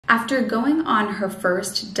After going on her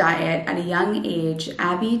first diet at a young age,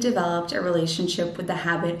 Abbie developed a relationship with the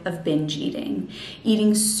habit of binge eating.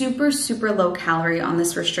 Eating super low calorie on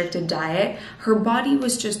this restricted diet, her body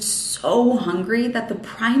was just so hungry that the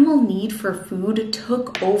primal need for food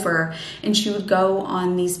took over and she would go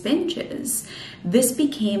on these binges. This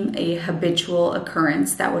became a habitual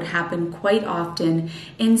occurrence that would happen quite often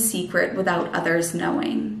in secret without others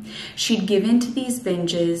knowing. She'd give in to these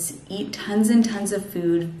binges, eat tons and tons of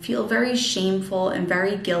food, feel very shameful and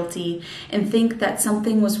very guilty, and think that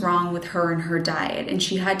something was wrong with her and her diet, and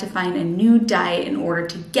she had to find a new diet in order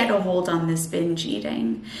to get a hold on this binge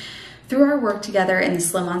eating. Through our work together in the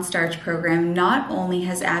Slim on Starch program, not only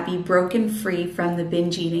has Abbie broken free from the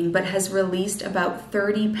binge eating, but has released about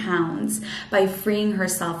 30 pounds by freeing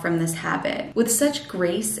herself from this habit. With such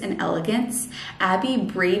grace and elegance, Abbie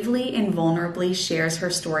bravely and vulnerably shares her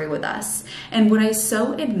story with us. And what I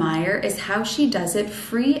so admire is how she does it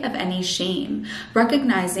free of any shame,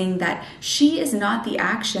 recognizing that she is not the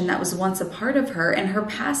action that was once a part of her and her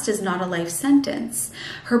past is not a life sentence.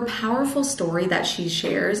 Her powerful story that she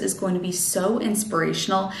shares is going to be so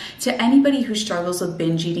inspirational to anybody who struggles with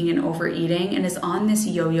binge eating and overeating and is on this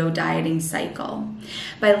yo-yo dieting cycle.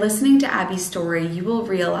 By listening to Abbie's story, you will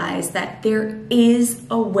realize that there is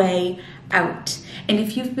a way out. And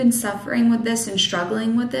if you've been suffering with this and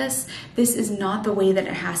struggling with this is not the way that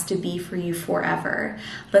it has to be for you forever.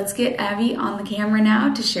 Let's get Abbie on the camera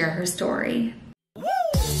now to share her story.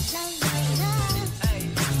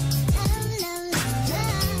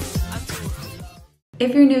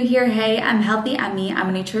 If you're new here, hey, I'm Healthy Emmie. I'm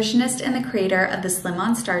a nutritionist and the creator of the Slim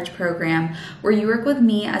on Starch program, where you work with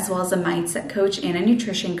me as well as a mindset coach and a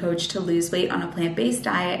nutrition coach to lose weight on a plant-based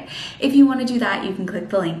diet. If you want to do that, you can click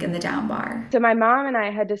the link in the down bar. So my mom and I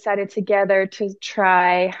had decided together to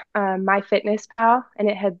try MyFitnessPal, and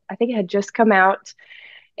I think it had just come out.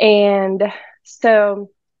 And so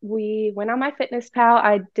we went on MyFitnessPal.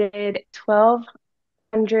 I did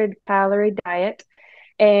 1,200 calorie diet,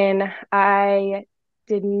 and I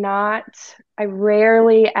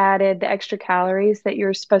rarely added the extra calories that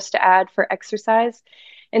you're supposed to add for exercise.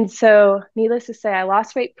 And so needless to say, I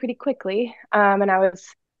lost weight pretty quickly. And I was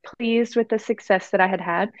pleased with the success that I had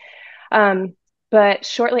had. But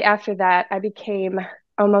shortly after that, I became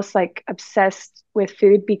almost like obsessed with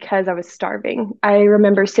food because I was starving. I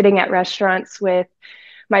remember sitting at restaurants with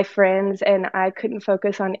my friends and I couldn't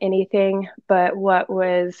focus on anything but what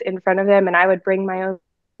was in front of them. And I would bring my own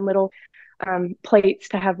little plates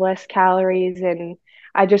to have less calories. And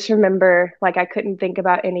I just remember like I couldn't think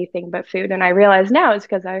about anything but food. And I realize now it's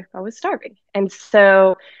because I was starving. And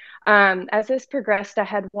so as this progressed, I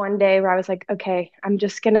had one day where I was like, okay, I'm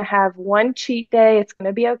just going to have one cheat day. It's going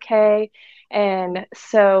to be okay. And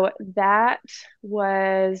so that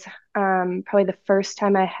was probably the first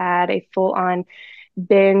time I had a full-on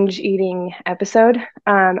binge eating episode.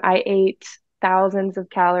 I ate thousands of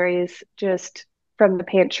calories just from the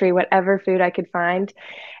pantry, whatever food I could find.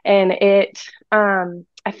 And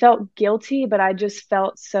I felt guilty, but I just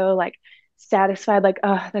felt so like satisfied, like,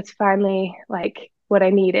 oh, that's finally like what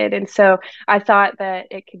I needed. And so I thought that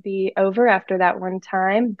it could be over after that one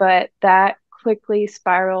time, but that quickly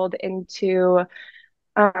spiraled into,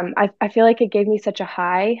 I feel like it gave me such a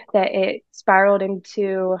high that it spiraled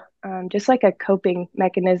into just like a coping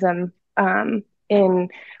mechanism in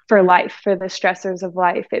for life, for the stressors of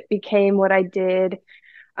life. It became what I did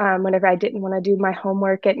whenever I didn't want to do my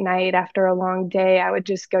homework at night after a long day. I would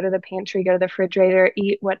just go to the pantry, go to the refrigerator,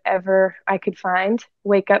 eat whatever I could find,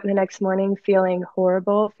 wake up the next morning feeling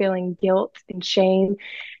horrible, feeling guilt and shame,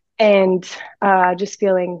 and just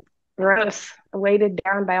feeling gross, weighted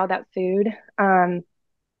down by all that food.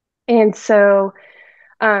 And so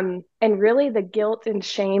and really the guilt and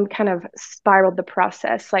shame kind of spiraled the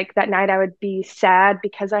process. Like that night I would be sad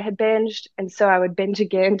because I had binged. And so I would binge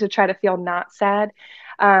again to try to feel not sad.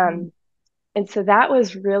 And so that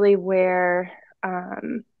was really where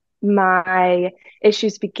my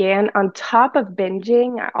issues began. On top of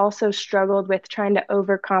binging, I also struggled with trying to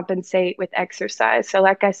overcompensate with exercise. So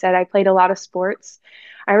like I said, I played a lot of sports.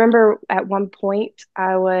 I remember at one point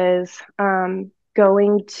I was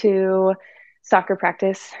going to soccer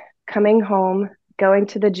practice, coming home, going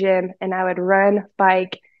to the gym, and I would run,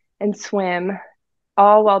 bike, and swim,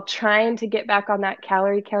 all while trying to get back on that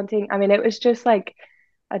calorie counting. I mean, it was just like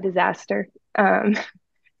a disaster. So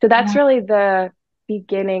that's really the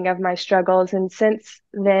beginning of my struggles. And since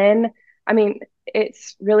then, I mean,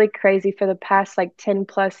 it's really crazy for the past like 10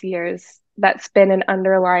 plus years. That's been an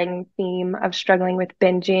underlying theme of struggling with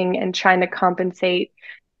binging and trying to compensate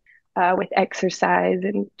with exercise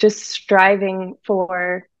and just striving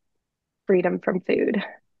for freedom from food.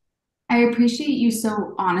 I appreciate you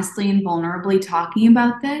so honestly and vulnerably talking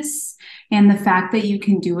about this. And the fact that you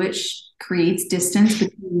can do it creates distance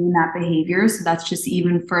between you and that behavior. So that's just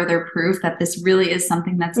even further proof that this really is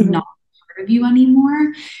something that's Hmm. not part of you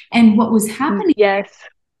anymore. And what was happening, Yes.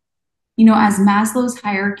 as Maslow's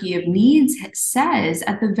hierarchy of needs says,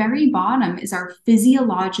 at the very bottom is our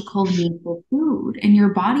physiological need for food. And your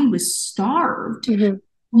body was starved. Hmm.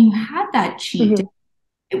 When you had that cheat day, Hmm.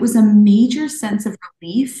 it was a major sense of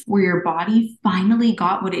relief where your body finally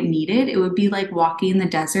got what it needed. It would be like walking in the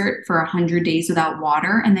desert for 100 days without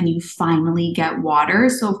water, and then you finally get water.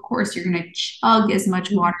 So, of course, you're going to chug as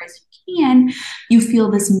much water as you can. You feel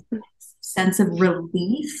this sense of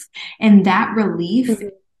relief, and that relief Hmm.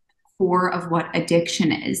 core of what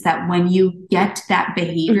addiction is. That when you get that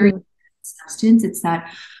behavior, Hmm. substance, it's that,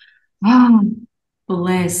 oh,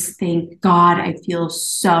 bliss. Thank God I feel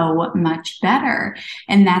so much better.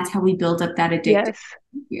 And that's how we build up that addictive Yes.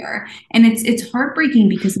 behavior. And it's heartbreaking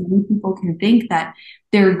because many people can think that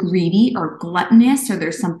they're greedy or gluttonous or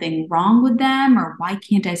there's something wrong with them or why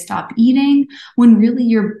can't I stop eating when really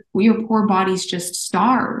your poor body's just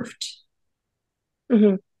starved.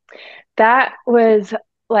 Hmm. That was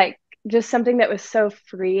like just something that was so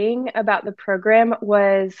freeing about the program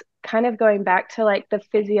was kind of going back to like the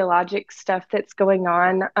physiologic stuff that's going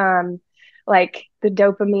on, like the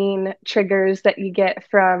dopamine triggers that you get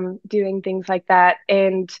from doing things like that.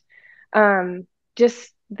 And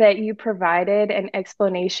just that you provided an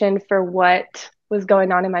explanation for what was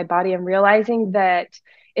going on in my body and realizing that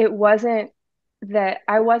it wasn't that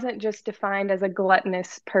I wasn't just defined as a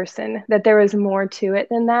gluttonous person, that there was more to it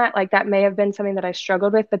than that. Like that may have been something that I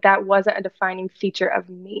struggled with, but that wasn't a defining feature of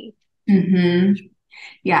me. Hmm.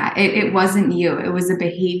 Yeah, it wasn't you. It was a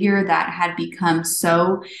behavior that had become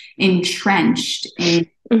so entrenched in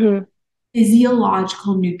Hmm.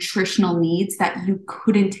 physiological nutritional needs that you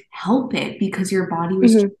couldn't help it because your body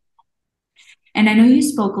was. Hmm. And I know you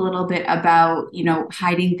spoke a little bit about,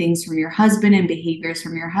 hiding things from your husband and behaviors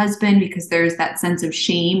from your husband because there's that sense of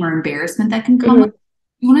shame or embarrassment that can come with. Hmm.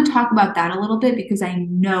 You want to talk about that a little bit because I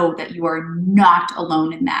know that you are not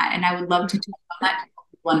alone in that. And I would love to talk about that to help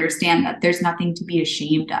people understand that there's nothing to be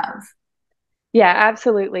ashamed of. Yeah,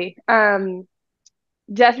 absolutely.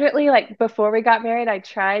 Definitely, like before we got married, I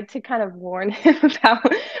tried to kind of warn him about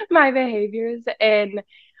my behaviors, and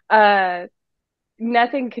uh,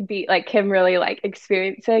 nothing could beat like him really like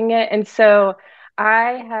experiencing it. And so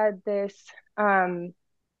I had this um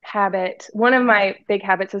habit. One of my big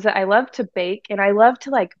habits is that I love to bake and I love to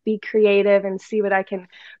like be creative and see what I can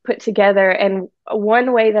put together. And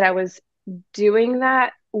one way that I was doing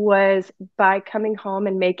that was by coming home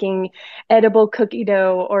and making edible cookie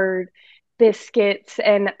dough or biscuits,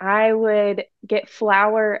 and I would get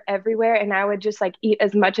flour everywhere and I would just like eat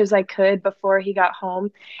as much as I could before he got home,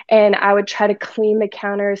 and I would try to clean the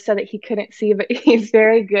counters so that he couldn't see, but he's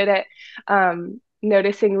very good at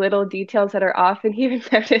noticing little details that are off, and he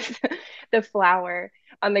would notice the flour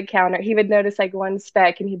on the counter. He would notice like one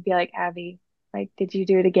speck and he'd be like, Abbie, like, did you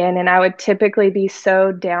do it again? And I would typically be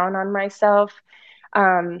so down on myself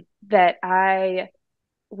that I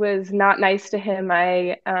was not nice to him.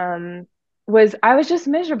 I was just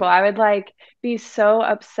miserable. I would like be so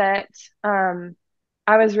upset. I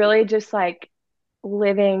was really just like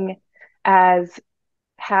living as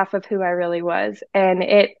half of who I really was. And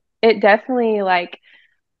it definitely like,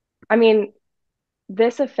 I mean,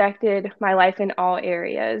 this affected my life in all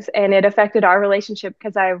areas, and it affected our relationship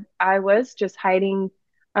because I was just hiding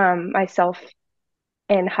myself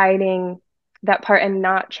and hiding that part and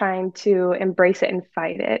not trying to embrace it and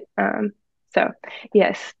fight it. So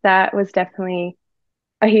yes, that was definitely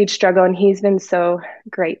a huge struggle, and he's been so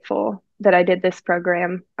grateful that I did this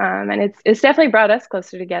program. And it's definitely brought us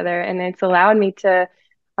closer together, and it's allowed me to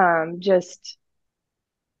just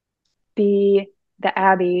be the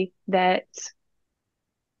Abbie that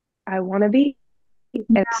I want to be.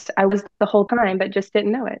 I was the whole time, but just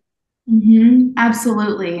didn't know it.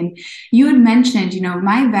 Absolutely. And you had mentioned,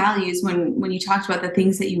 my values when you talked about the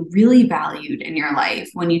things that you really valued in your life,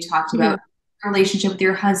 when you talked about Hmm. your relationship with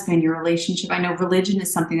your husband, your relationship. I know religion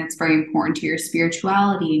is something that's very important to your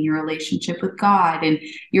spirituality and your relationship with God and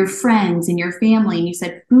your friends and your family. And you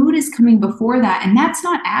said food is coming before that. And that's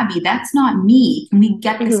not Abbie. That's not me. Can we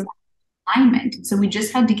get this Hmm. alignment? And so we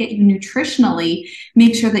just had to get you nutritionally,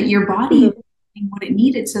 make sure that your body Hmm. what it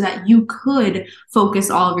needed so that you could focus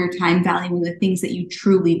all of your time valuing the things that you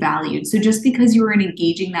truly valued. So just because you were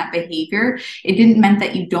engaging that behavior, it didn't mean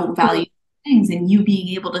that you don't value Hmm. things. And you being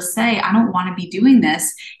able to say, I don't want to be doing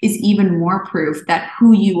this is even more proof that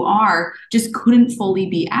who you are just couldn't fully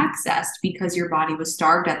be accessed because your body was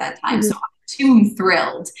starved at that time. Hmm. So too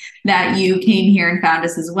thrilled that you came here and found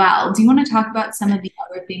us as well. Do you want to talk about some of the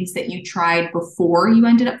other things that you tried before you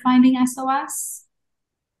ended up finding SOS?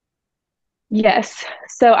 Yes.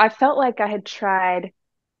 So I felt like I had tried,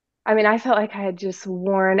 I felt like I had just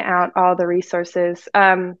worn out all the resources.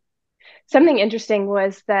 Something interesting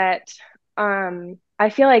was that I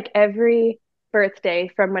feel like every birthday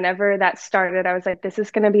from whenever that started, I was like, this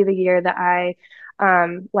is going to be the year that I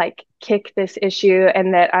like kick this issue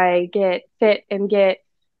and that I get fit and get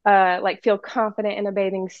like feel confident in a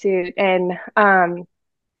bathing suit. And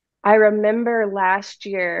I remember last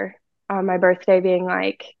year on my birthday being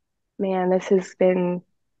like, man, this has been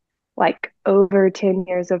like over 10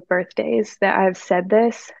 years of birthdays that I've said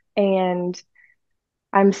this, and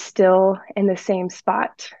I'm still in the same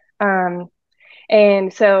spot. Um,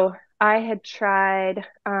 and so I had tried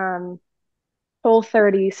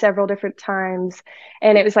Whole30 several different times,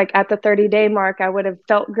 and it was like at the 30-day mark, I would have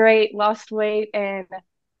felt great, lost weight, and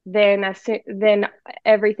then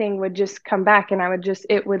everything would just come back, and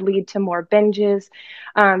it would lead to more binges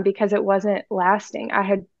because it wasn't lasting. I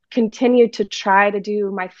had continued to try to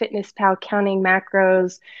do my Fitness Pal counting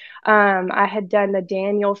macros. I had done the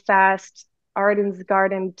Daniel fast, Arden's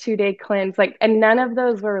Garden 2-day cleanse, like, and none of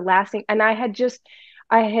those were lasting. And I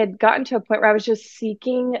had gotten to a point where I was just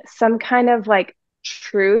seeking some kind of like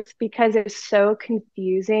truth because it was so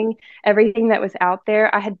confusing, everything that was out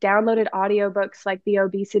there. I had downloaded audiobooks like The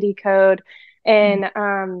Obesity Code, and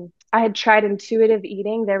I had tried intuitive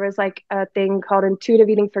eating. There was like a thing called Intuitive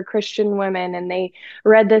Eating for Christian Women, and they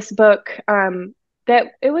read this book.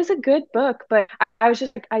 That it was a good book, but I was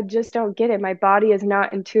just like, I just don't get it. My body is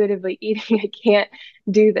not intuitively eating. I can't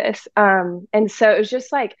do this. And so it was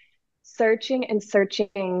just like searching and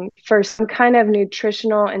searching for some kind of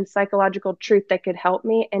nutritional and psychological truth that could help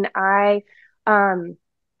me. And I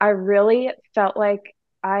really felt like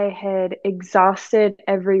I had exhausted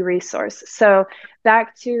every resource. So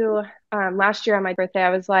back to last year on my birthday,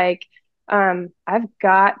 I was like, I've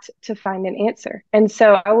got to find an answer. And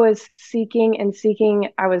so I was seeking and seeking.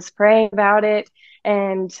 I was praying about it,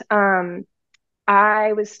 and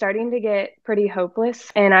I was starting to get pretty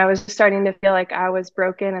hopeless, and I was starting to feel like I was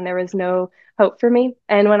broken and there was no hope for me.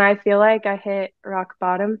 And when I feel like I hit rock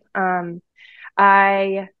bottom,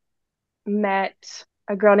 I met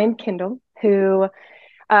a girl named Kendall who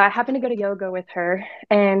happened to go to yoga with her,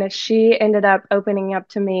 and she ended up opening up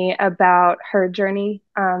to me about her journey,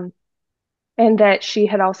 and that she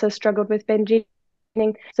had also struggled with binge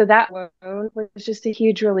eating. So that alone was just a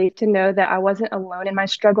huge relief to know that I wasn't alone in my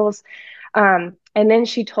struggles. And then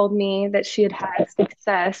she told me that she had had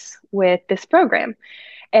success with this program.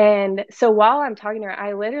 And so while I'm talking to her,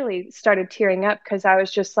 I literally started tearing up because I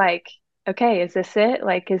was just like, okay, is this it?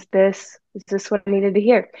 Like, is this what I needed to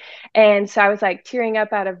hear? And so I was like tearing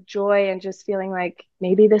up out of joy and just feeling like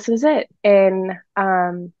maybe this was it. And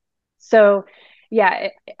so yeah,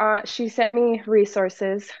 she sent me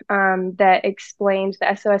resources that explained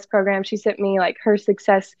the SOS program. She sent me like her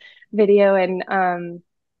success video, and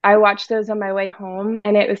I watched those on my way home,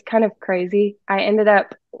 and it was kind of crazy. I ended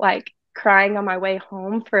up like crying on my way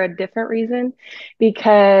home for a different reason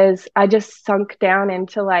because I just sunk down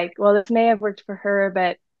into like, well, this may have worked for her,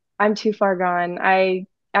 but I'm too far gone. I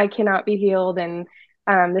cannot be healed, and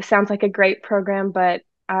this sounds like a great program, but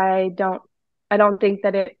I don't think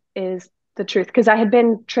that it is the truth because I had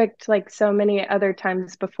been tricked like so many other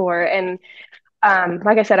times before, and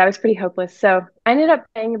like I said, I was pretty hopeless. So I ended up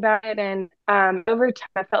praying about it, and over time,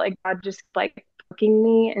 I felt like God just like poking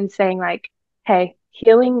me and saying like, "Hey,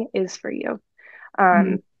 healing is for you."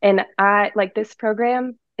 And I like this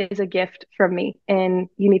program is a gift from me, and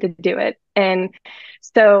you need to do it. And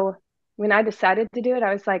so when I decided to do it,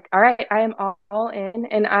 I was like, "All right, I am all in,"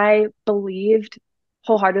 and I believed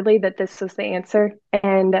wholeheartedly that this was the answer,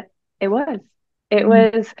 and it was. It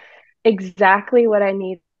was exactly what I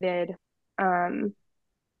needed um,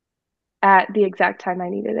 at the exact time I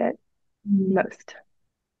needed it most.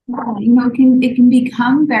 Yeah, it can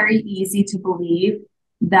become very easy to believe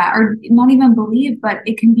that, or not even believe, but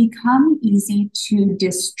it can become easy to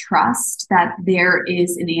distrust that there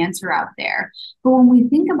is an answer out there. But when we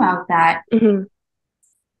think about that, Mm-hmm.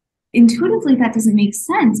 intuitively that doesn't make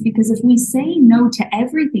sense, because if we say no to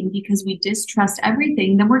everything because we distrust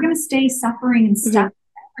everything, then we're going to stay suffering and Mm-hmm. stuck.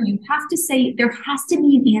 You have to say there has to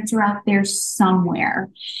be an answer out there somewhere.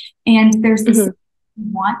 And there's this, Mm-hmm.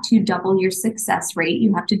 you want to double your success rate,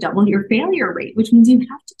 you have to double your failure rate, which means you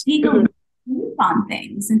have to take a Mm-hmm. leap on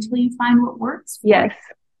things until you find what works for you. Yes.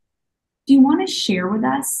 Do you want to share with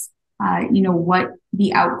us, what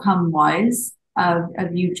the outcome was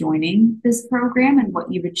of you joining this program and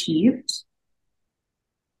what you've achieved?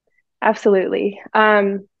 Absolutely.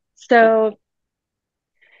 So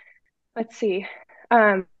let's see.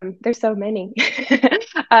 There's so many.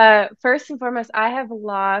 First and foremost, I have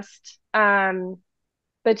lost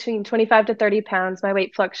between 25 to 30 pounds. My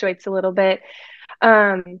weight fluctuates a little bit.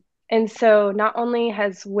 And so not only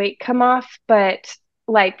has weight come off, but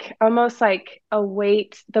like almost like a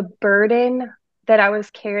weight, the burden that I was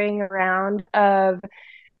carrying around of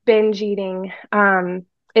binge eating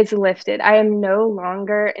is lifted. I am no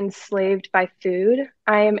longer enslaved by food.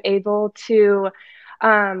 I am able to,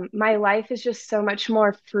 my life is just so much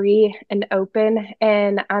more free and open,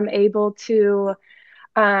 and I'm able to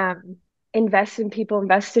um, invest in people,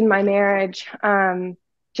 invest in my marriage,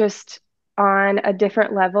 just on a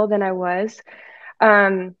different level than I was.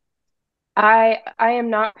 Um, I am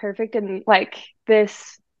not perfect, and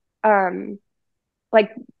this, um, like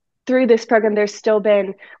through this program, there's still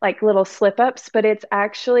been like little slip ups, but it's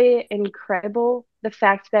actually incredible the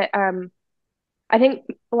fact that I think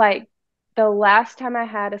like the last time I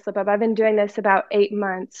had a slip up, I've been doing this about 8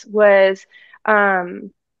 months, was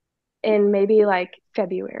um in maybe like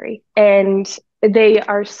February. And they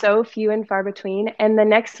are so few and far between. And the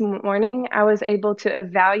next morning, I was able to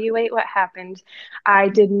evaluate what happened. I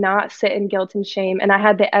did not sit in guilt and shame. And I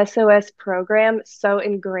had the SOS program so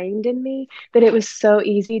ingrained in me that it was so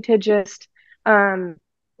easy to just learn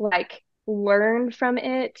from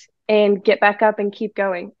it and get back up and keep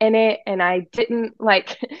going in it. And I didn't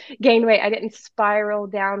like gain weight. I didn't spiral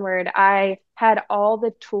downward. I had all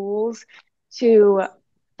the tools to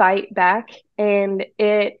fight back, and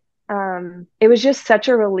it was just such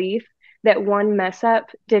a relief that one mess up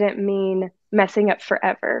didn't mean messing up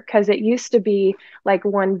forever, because it used to be like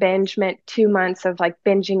one binge meant 2 months of like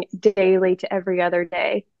binging daily to every other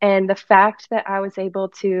day. And the fact that I was able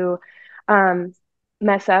to um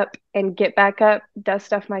mess up and get back up,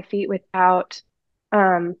 dust off my feet without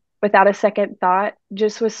a second thought,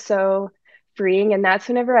 just was so freeing. And that's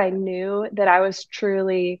whenever I knew that I was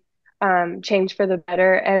truly changed for the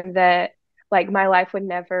better, and that like my life would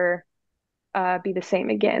never be the same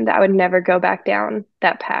again, that I would never go back down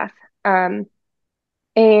that path. And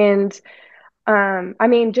I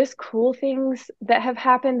mean, just cool things that have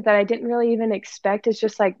happened that I didn't really even expect is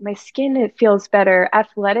just like my skin, it feels better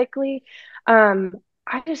athletically. Um,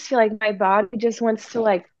 I just feel like my body just wants to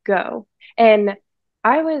like go. And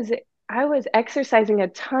I was I was exercising a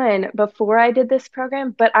ton before I did this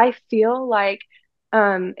program, but I feel like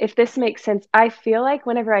if this makes sense, I feel like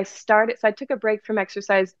whenever I started, so I took a break from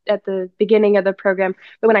exercise at the beginning of the program,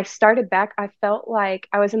 but when I started back, I felt like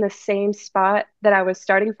I was in the same spot that I was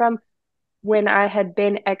starting from when I had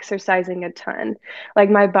been exercising a ton. Like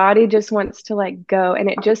my body just wants to like go, and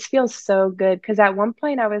it just feels so good. Because at one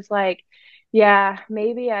point I was like, yeah,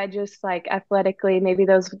 maybe I just like athletically, maybe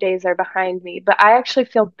those days are behind me, but I actually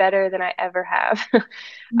feel better than I ever have.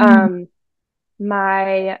 Mm. um,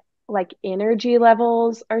 my like energy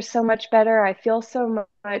levels are so much better. I feel so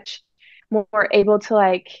much more able to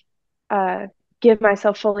like uh give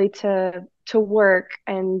myself fully to work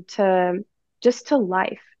and to just to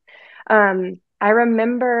life. I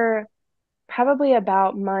remember probably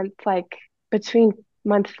about month, like between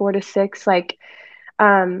month 4 to 6, like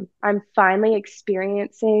I'm finally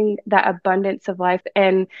experiencing that abundance of life.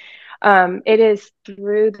 And it is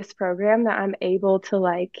through this program that I'm able to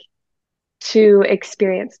like to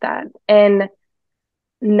experience that. And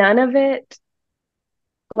none of it,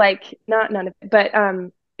 like not none of it, but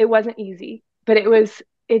it wasn't easy. But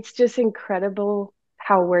it's just incredible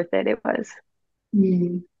how worth it was.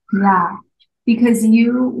 Mm, yeah, because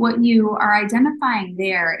what you are identifying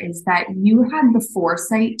there is that you had the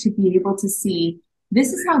foresight to be able to see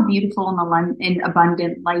this is how beautiful and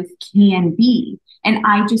abundant life can be. And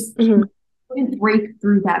I just Mhm. couldn't break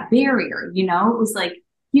through that barrier. It was like,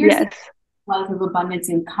 here's the Yes. life of abundance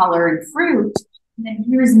in color and fruit. And then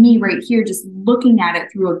here's me right here just looking at it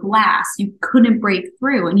through a glass. You couldn't break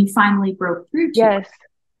through, and you finally broke through to it. Yes.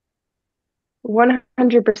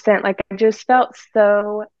 100%. Like I just felt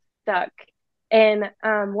so stuck. And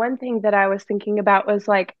one thing that I was thinking about was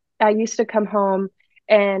like I used to come home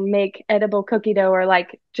and make edible cookie dough, or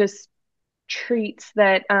like just treats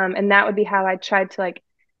that and that would be how I tried to like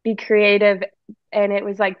be creative, and it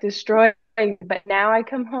was like destroying. But now I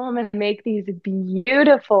come home and make these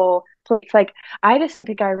beautiful plates. Like I just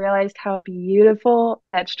think I realized how beautiful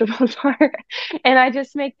vegetables are. And I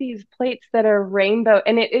just make these plates that are rainbow,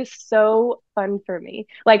 and it is so fun for me.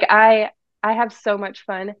 Like I have so much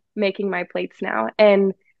fun making my plates now.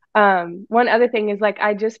 And one other thing is like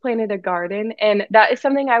I just planted a garden, and that is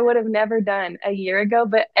something I would have never done a year ago.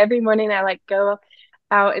 But every morning I like go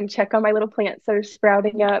out and check on my little plants that are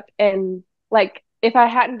sprouting up, and like if I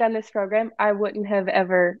hadn't done this program, I wouldn't have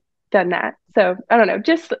ever done that. So I don't know,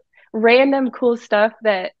 just random cool stuff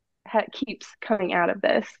that keeps coming out of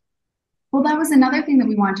this. Well, that was another thing that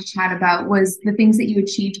we wanted to chat about was the things that you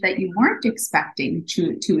achieved that you weren't expecting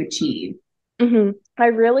to achieve. I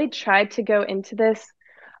really tried to go into this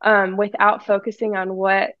without focusing on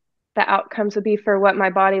what the outcomes would be for what my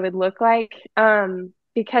body would look like.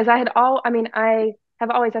 Because I mean, I have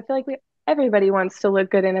always, I feel like everybody wants to look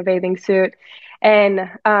good in a bathing suit. And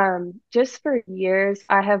just for years,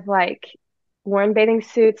 I have like worn bathing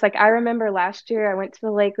suits. Like I remember last year, I went to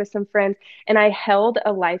the lake with some friends and I held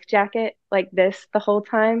a life jacket like this the whole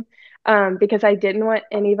time because I didn't want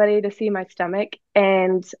anybody to see my stomach.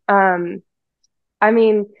 And I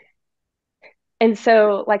mean, and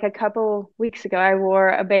so like a couple weeks ago, I wore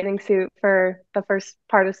a bathing suit for the first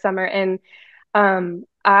part of summer, and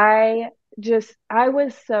I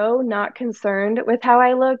was so not concerned with how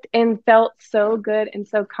I looked and felt so good and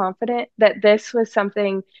so confident that this was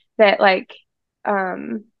something that like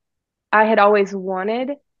um, I had always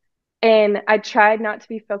wanted and I tried not to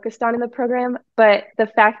be focused on in the program, but the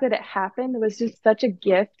fact that it happened was just such a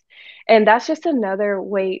gift. And that's just another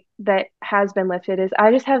weight that has been lifted is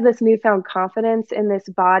I just have this newfound confidence in this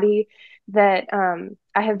body that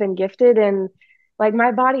I have been gifted and like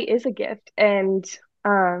my body is a gift and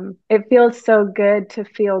it feels so good to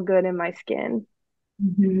feel good in my skin.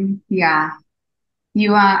 Yeah.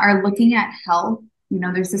 You are looking at health. You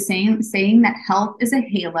know, there's a saying that health is a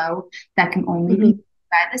halo that can only be Hmm.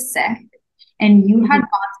 by the sick. And you had Hmm.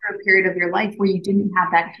 gone through a period of your life where you didn't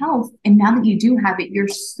have that health. And now that you do have it, you're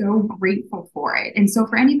so grateful for it. And so,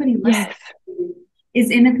 for anybody listening Yes. who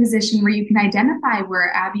is in a position where you can identify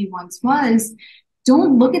where Abbie once was,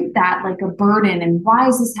 don't look at that like a burden and why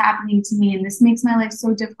is this happening to me? And this makes my life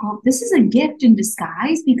so difficult. This is a gift in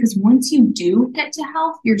disguise because once you do get to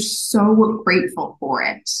health, you're so grateful for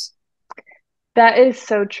it. That is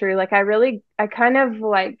so true. I kind of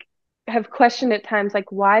like have questioned at times,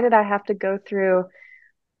 like, why did I have to go through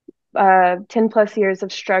 10 plus years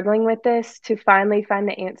of struggling with this to finally find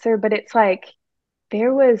the answer? But it's like,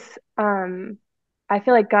 there was, I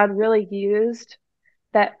feel like God really used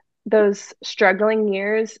that, those struggling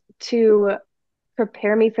years to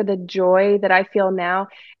prepare me for the joy that I feel now.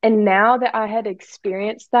 And now that I had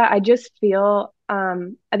experienced that, I just feel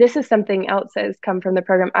this is something else that has come from the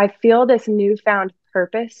program. I feel this newfound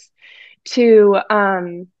purpose to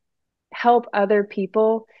help other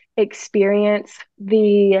people experience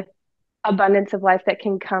the abundance of life that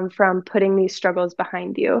can come from putting these struggles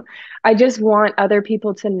behind you. I just want other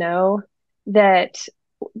people to know that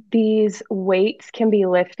these weights can be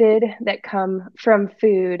lifted that come from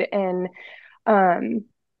food and um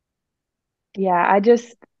yeah, I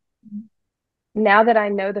just now that I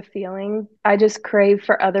know the feeling, I just crave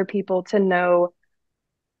for other people to know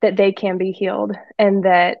that they can be healed and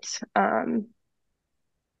that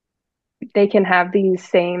they can have these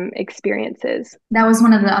same experiences. That was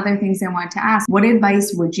one of the other things I wanted to ask. What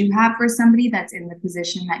advice would you have for somebody that's in the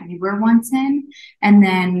position that you were once in? And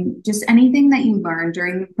then just anything that you learned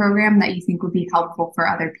during the program that you think would be helpful for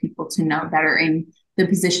other people to know that are in the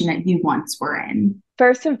position that you once were in.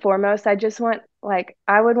 First and foremost, I just want, like,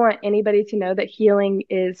 I would want anybody to know that healing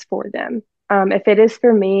is for them. If it is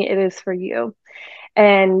for me, it is for you.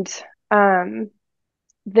 And um,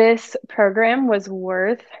 this program was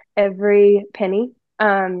worth every penny.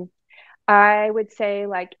 I would say,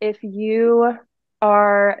 like, if you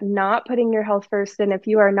are not putting your health first and if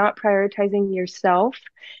you are not prioritizing yourself,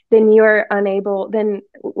 then you are unable, then,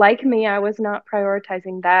 like me, I was not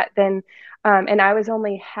prioritizing that. And I was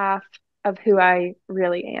only half of who I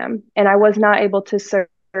really am. And I was not able to serve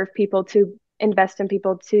people, to invest in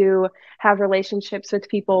people, to have relationships with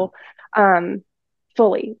people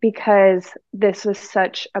fully because this was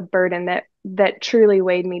such a burden that truly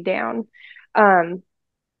weighed me down. Um,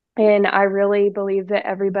 and I really believe that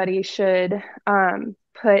everybody should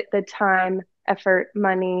put the time, effort,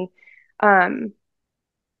 money um,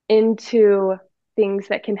 into things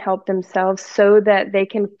that can help themselves so that they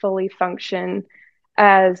can fully function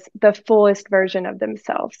as the fullest version of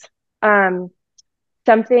themselves. Um,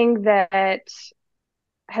 Something that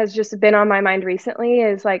has just been on my mind recently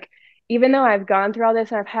is like, even though I've gone through all this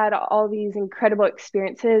and I've had all these incredible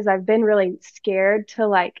experiences, I've been really scared to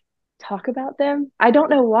like talk about them. I don't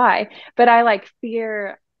know why, but I like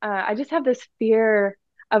fear. I just have this fear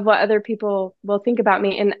of what other people will think about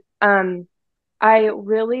me. And I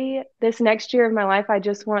really, this next year of my life, I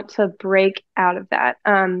just want to break out of that.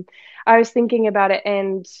 I was thinking about it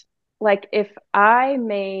and like if I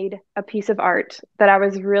made a piece of art that I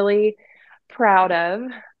was really proud of,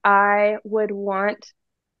 I would want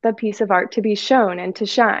the piece of art to be shown and to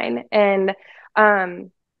shine. And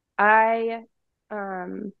um, I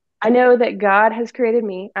I know that God has created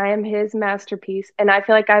me. I am his masterpiece. And I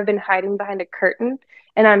feel like I've been hiding behind a curtain,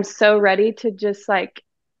 and I'm so ready to just like,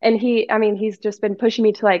 and I mean, he's just been pushing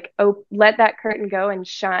me to like, oh, let that curtain go and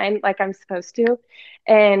shine like I'm supposed to.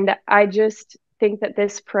 And I just think that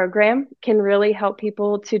this program can really help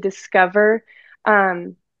people to discover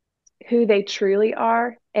um, who they truly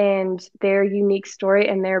are and their unique story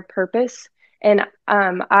and their purpose. And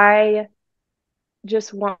I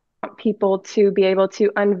just want people to be able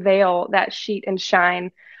to unveil that sheet and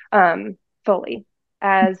shine fully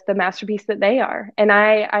as the masterpiece that they are. And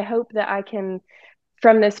I hope that I can,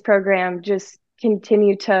 from this program, just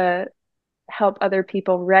continue to help other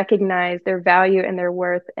people recognize their value and their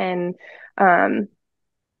worth, um, and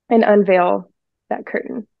unveil that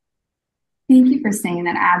curtain. Thank you for saying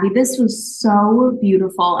that, Abby. This was so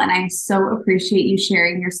beautiful, and I so appreciate you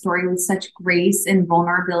sharing your story with such grace and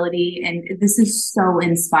vulnerability. And this is so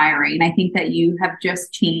inspiring. I think that you have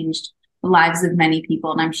just changed the lives of many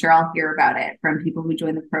people, and I'm sure I'll hear about it from people who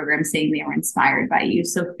join the program saying they were inspired by you.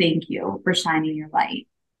 So thank you for shining your light.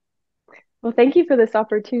 Well, thank you for this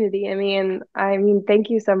opportunity, Emmy. And I mean, thank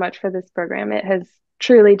you so much for this program. It has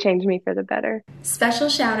truly changed me for the better. Special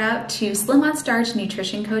shout out to Slim on Starch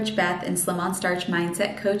nutrition coach Beth and Slim on Starch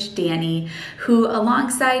mindset coach Danny, who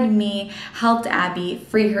alongside me helped Abbie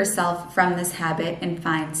free herself from this habit and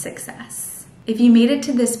find success. If you made it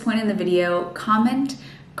to this point in the video, comment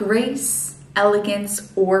grace,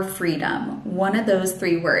 elegance, or freedom, one of those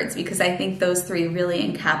three words, because I think those three really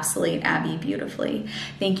encapsulate Abbie beautifully.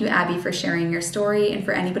 Thank you, Abbie, for sharing your story, and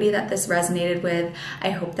for anybody that this resonated with, I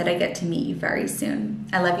hope that I get to meet you very soon.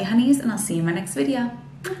 I love you, honeys, and I'll see you in my next video.